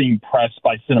really being pressed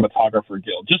by Cinematographer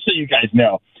Guild. Just so you guys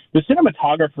know, the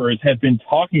cinematographers have been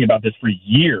talking about this for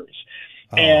years.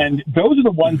 And those are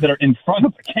the ones that are in front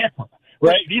of the camera.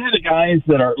 Right? These are the guys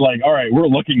that are like, all right, we're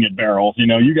looking at barrels.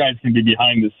 You guys can be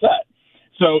behind the set.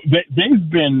 So they've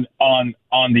been on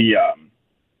the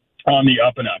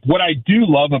up and up. What I do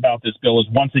love about this bill is,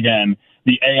 once again,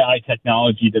 the AI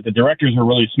technology that the directors are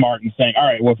really smart in saying, all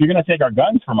right, well, if you're going to take our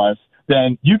guns from us,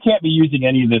 then you can't be using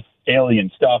any of this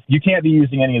alien stuff. You can't be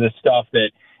using any of this stuff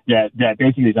that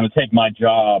basically is going to take my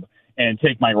job and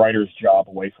take my writer's job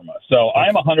away from us. So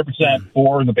I'm 100%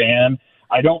 for the ban.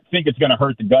 I don't think it's going to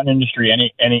hurt the gun industry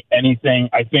anything.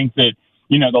 I think that,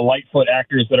 the Lightfoot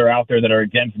actors that are out there that are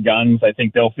against guns, I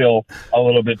think they'll feel a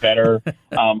little bit better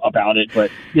about it.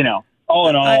 But, all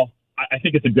in all, I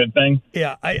think it's a good thing.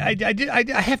 Yeah, I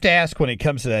have to ask when it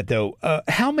comes to that, though.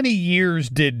 How many years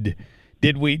did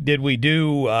we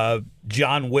do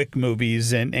John Wick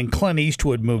movies and Clint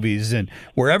Eastwood movies and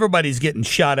where everybody's getting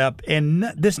shot up, and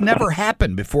this never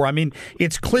happened before?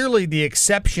 It's clearly the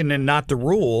exception and not the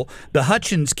rule. The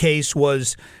Hutchins case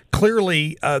was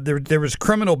clearly there was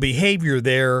criminal behavior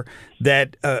there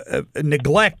that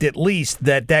neglect, at least,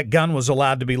 that gun was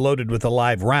allowed to be loaded with a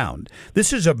live round.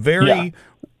 This is a very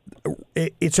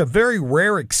it's a very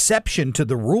rare exception to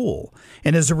the rule.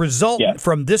 And as a result,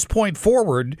 from this point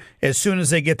forward, as soon as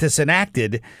they get this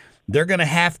enacted, they're going to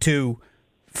have to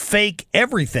fake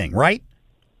everything, right?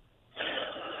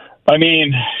 I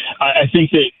mean, I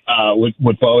think that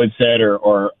what Bo had said,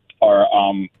 or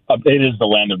it is the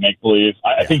land of make believe.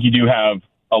 I think you do have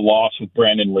a loss with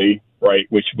Brandon Lee, right?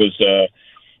 Which was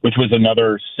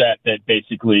another set that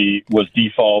basically was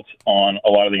default on a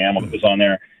lot of the ammo that was on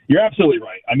there. You're absolutely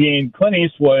right. I mean, Clint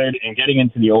Eastwood and getting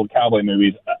into the old cowboy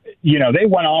movies, they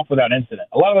went off without incident.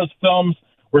 A lot of those films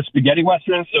were spaghetti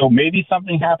westerns, so maybe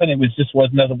something happened. It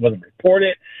wasn't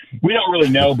reported. We don't really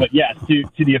know, but yes,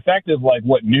 to the effect of like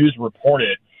what news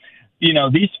reported,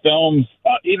 these films,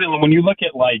 even when you look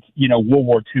at like, World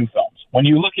War II films, when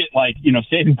you look at like,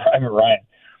 Saving Private Ryan,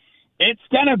 it's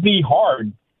going to be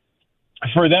hard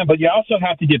for them, but you also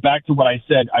have to get back to what I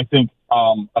said, I think,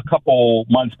 a couple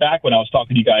months back when I was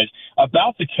talking to you guys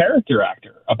about the character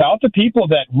actor, about the people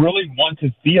that really want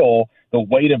to feel the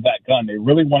weight of that gun. They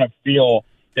really want to feel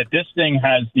that this thing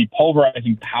has the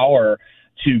pulverizing power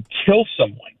to kill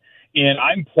someone. And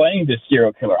I'm playing this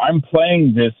serial killer. I'm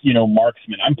playing this,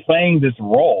 marksman. I'm playing this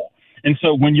role. And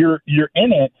so when you're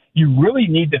in it, you really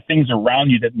need the things around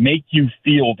you that make you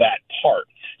feel that part.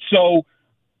 So,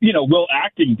 will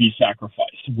acting be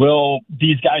sacrificed? Will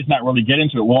these guys not really get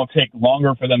into it? Will it take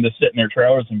longer for them to sit in their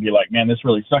trailers and be like, man, this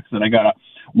really sucks that I got to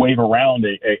wave around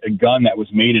a gun that was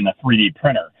made in a 3D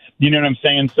printer? You know what I'm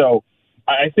saying? So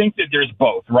I think that there's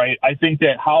both, right? I think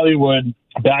that Hollywood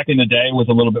back in the day was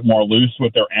a little bit more loose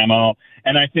with their ammo.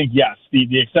 And I think, yes,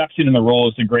 the exception in the rule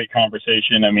is a great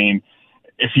conversation. I mean,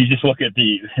 if you just look at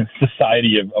the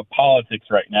society of politics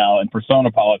right now and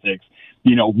persona politics,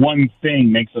 one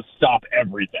thing makes us stop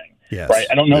everything. Yes. Right?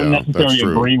 I don't necessarily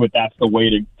agree with that's the way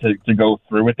to go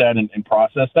through with that and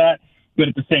process that. But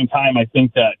at the same time, I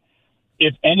think that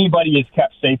if anybody is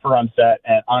kept safer on set,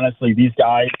 and honestly, these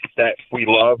guys that we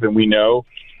love and we know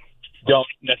don't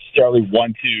necessarily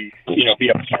want to, be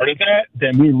a part of that,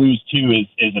 then we lose too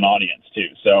as an audience too.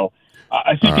 So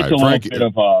I think it's a little bit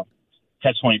of a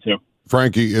catch-22.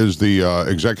 Franki is the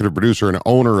executive producer and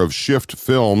owner of Shift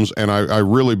Films, and I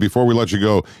really, before we let you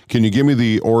go, can you give me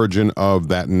the origin of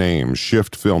that name,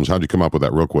 Shift Films? How'd you come up with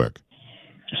that real quick?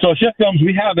 So Shift Films,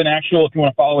 we have an actual, if you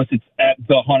want to follow us, it's at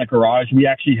the Haunted Garage. We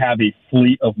actually have a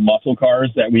fleet of muscle cars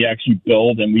that we actually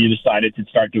build, and we decided to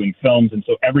start doing films, and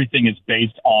so everything is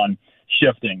based on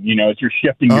shifting. It's you're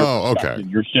shifting your perspective,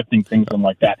 you're shifting things and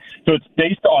like that. So it's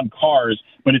based on cars,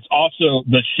 but it's also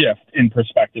the shift in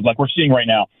perspective. Like we're seeing right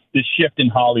now, this shift in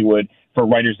Hollywood for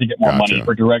writers to get more money,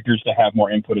 for directors to have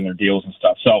more input in their deals and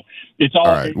stuff. So it's all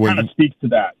right. It kind of speaks to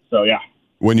that. So yeah.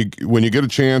 When you get a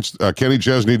chance, Kenny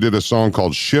Chesney did a song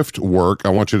called Shift Work. I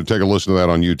want you to take a listen to that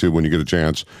on YouTube when you get a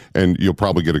chance, and you'll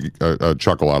probably get a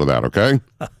chuckle out of that, okay?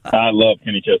 I love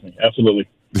Kenny Chesney. Absolutely.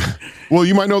 Well,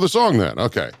 you might know the song then.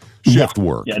 Okay. Shift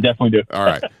Work. Yeah, definitely do. All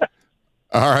right.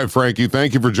 All right, Franki,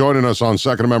 thank you for joining us on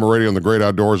Second Amendment Radio and the Great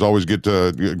Outdoors. Always great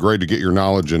to get your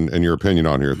knowledge and your opinion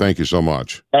on here. Thank you so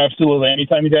much. Absolutely.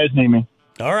 Anytime you guys need me.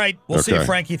 All right. We'll see you,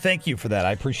 Franki. Thank you for that.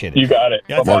 I appreciate it. You got it.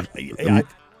 Yeah,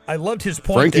 I loved his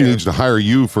point. Franki needs to hire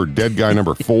you for dead guy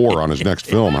number 4 on his next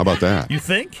film. How about that? You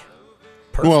think?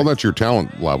 Perfect. Well, that's your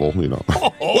talent level,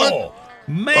 What? Oh,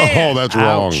 Man. that's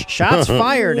wrong. Shots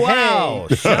fired. Wow.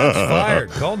 Hey. Shots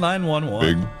fired. Call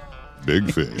 911.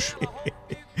 Big fish.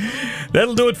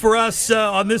 That'll do it for us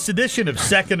on this edition of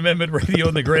Second Amendment Radio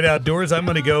and the Great Outdoors. I'm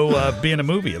going to go be in a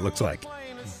movie, it looks like.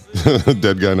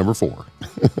 Dead guy number 4.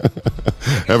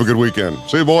 Have a good weekend.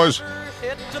 See you, boys.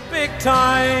 It's a big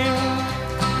time,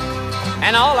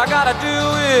 and all I got to do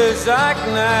is act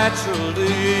naturally.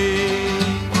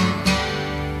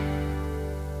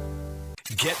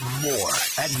 Get more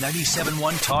at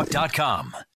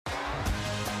 971talk.com.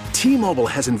 T-Mobile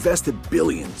has invested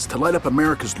billions to light up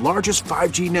America's largest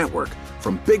 5G network,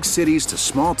 from big cities to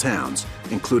small towns,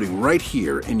 including right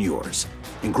here in yours.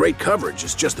 And great coverage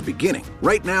is just the beginning.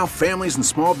 Right now, families and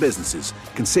small businesses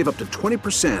can save up to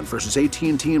 20% versus AT&T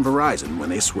and Verizon when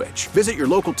they switch. Visit your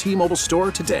local T-Mobile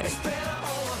store today.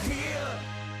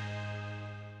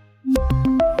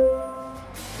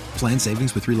 Plan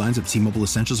savings with 3 lines of T-Mobile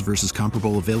Essentials versus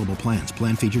comparable available plans.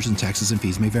 Plan features and taxes and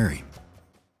fees may vary.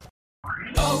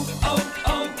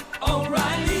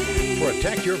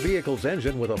 Protect your vehicle's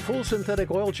engine with a full synthetic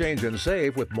oil change and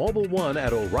save with Mobil 1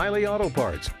 at O'Reilly Auto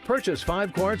Parts. Purchase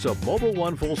 5 quarts of Mobil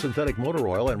 1 full synthetic motor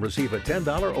oil and receive a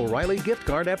 $10 O'Reilly gift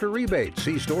card after rebate.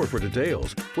 See store for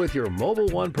details. With your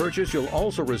Mobil 1 purchase, you'll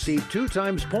also receive 2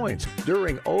 times points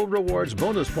during O Rewards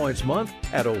Bonus Points Month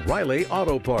at O'Reilly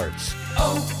Auto Parts.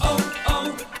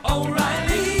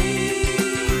 O'Reilly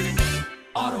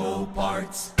Auto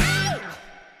Parts.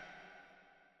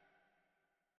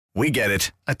 We get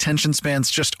it. Attention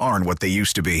spans just aren't what they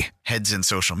used to be. Heads in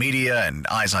social media and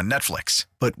eyes on Netflix.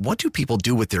 But what do people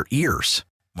do with their ears?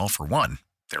 Well, for one,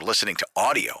 They're listening to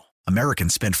audio.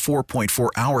 Americans spend 4.4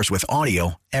 hours with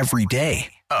audio every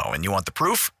day. Oh, and you want the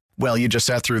proof? Well, you just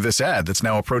sat through this ad that's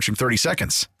now approaching 30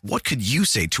 seconds. What could you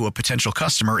say to a potential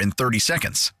customer in 30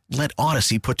 seconds? Let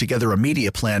Odyssey put together a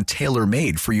media plan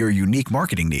tailor-made for your unique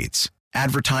marketing needs.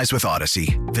 Advertise with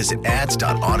Odyssey. Visit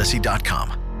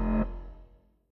ads.odyssey.com.